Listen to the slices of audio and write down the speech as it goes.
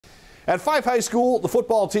At Fife High School, the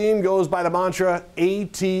football team goes by the mantra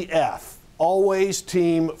ATF, always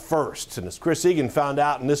team first. And as Chris Egan found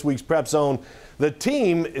out in this week's Prep Zone, the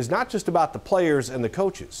team is not just about the players and the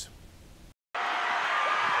coaches.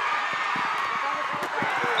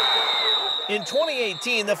 In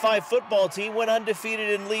 2018, the Fife football team went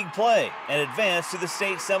undefeated in league play and advanced to the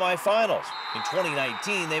state semifinals. In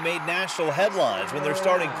 2019, they made national headlines when their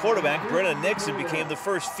starting quarterback, Brenna Nixon, became the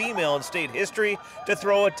first female in state history to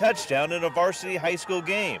throw a touchdown in a varsity high school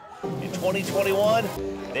game. In 2021,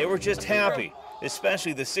 they were just happy,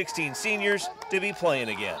 especially the 16 seniors, to be playing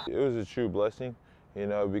again. It was a true blessing, you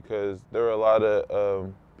know, because there were a lot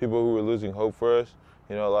of people who were losing hope for us.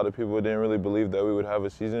 You know, a lot of people didn't really believe that we would have a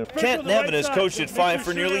season. Kent Nevin has coached at Fife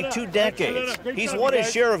for nearly 2 decades. He's won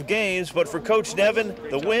his share of games, but for Coach Nevin,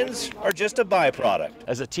 the wins are just a byproduct.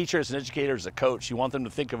 As a teacher, as an educator, as a coach, you want them to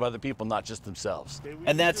think of other people, not just themselves.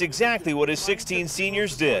 And that's exactly what his 16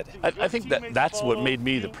 seniors did. I think that's what made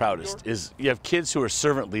me the proudest, is you have kids who are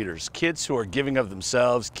servant leaders, kids who are giving of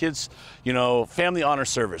themselves, kids, you know, family honor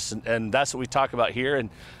service, and that's what we talk about here,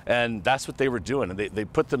 and that's what they were doing. And they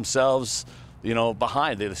put themselves, you know,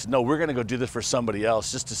 behind. They said, no, we're going to go do this for somebody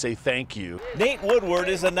else just to say thank you. Nate Woodward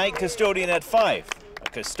is a night custodian at Fife. A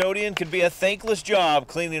custodian can be a thankless job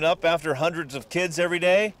cleaning up after hundreds of kids every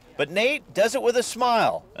day, but Nate does it with a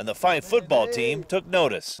smile, and the Fife football team took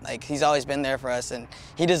notice. Like, he's always been there for us, and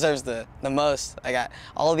he deserves the most. I got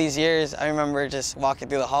all these years, I remember just walking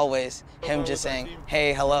through the hallways, him just saying,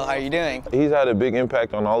 hey, hello, how are you doing? He's had a big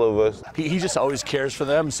impact on all of us. He just always cares for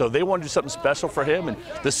them, so they want to do something special for him, and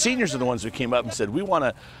the seniors are the ones who came up and said, we want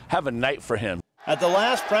to have a night for him. At the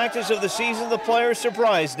last practice of the season, the players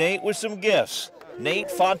surprised Nate with some gifts.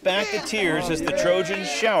 Nate fought back the tears as the Trojans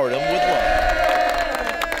showered him with love.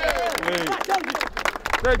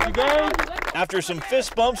 Thank you, guys. After some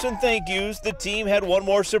fist bumps and thank yous, the team had one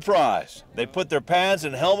more surprise. They put their pads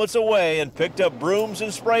and helmets away and picked up brooms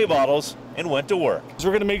and spray bottles and went to work. So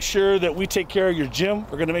we're going to make sure that we take care of your gym.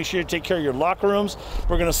 We're going to make sure you take care of your locker rooms.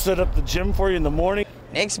 We're going to set up the gym for you in the morning.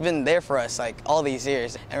 Nick's been there for us like all these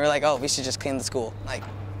years, and we're like, oh, we should just clean the school. Like,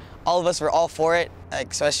 all of us were all for it,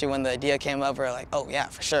 like, especially when the idea came up, we're like, oh yeah,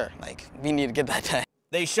 for sure. Like, we need to get that done.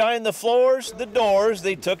 They shined the floors, the doors,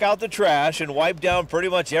 they took out the trash and wiped down pretty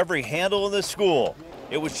much every handle in the school.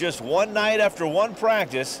 It was just one night after one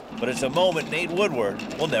practice, but it's a moment Nate Woodward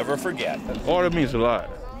will never forget. Oh, it means a lot.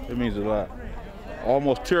 It means a lot.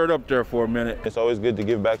 Almost teared up there for a minute. It's always good to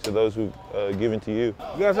give back to those who given to you.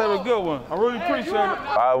 You guys have a good one. I really appreciate it.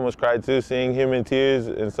 I almost cried too, seeing him in tears,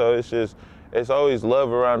 and so it's always love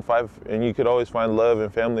around Fife, and you could always find love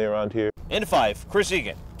and family around here. In Fife, Chris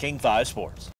Egan, King 5 Sports.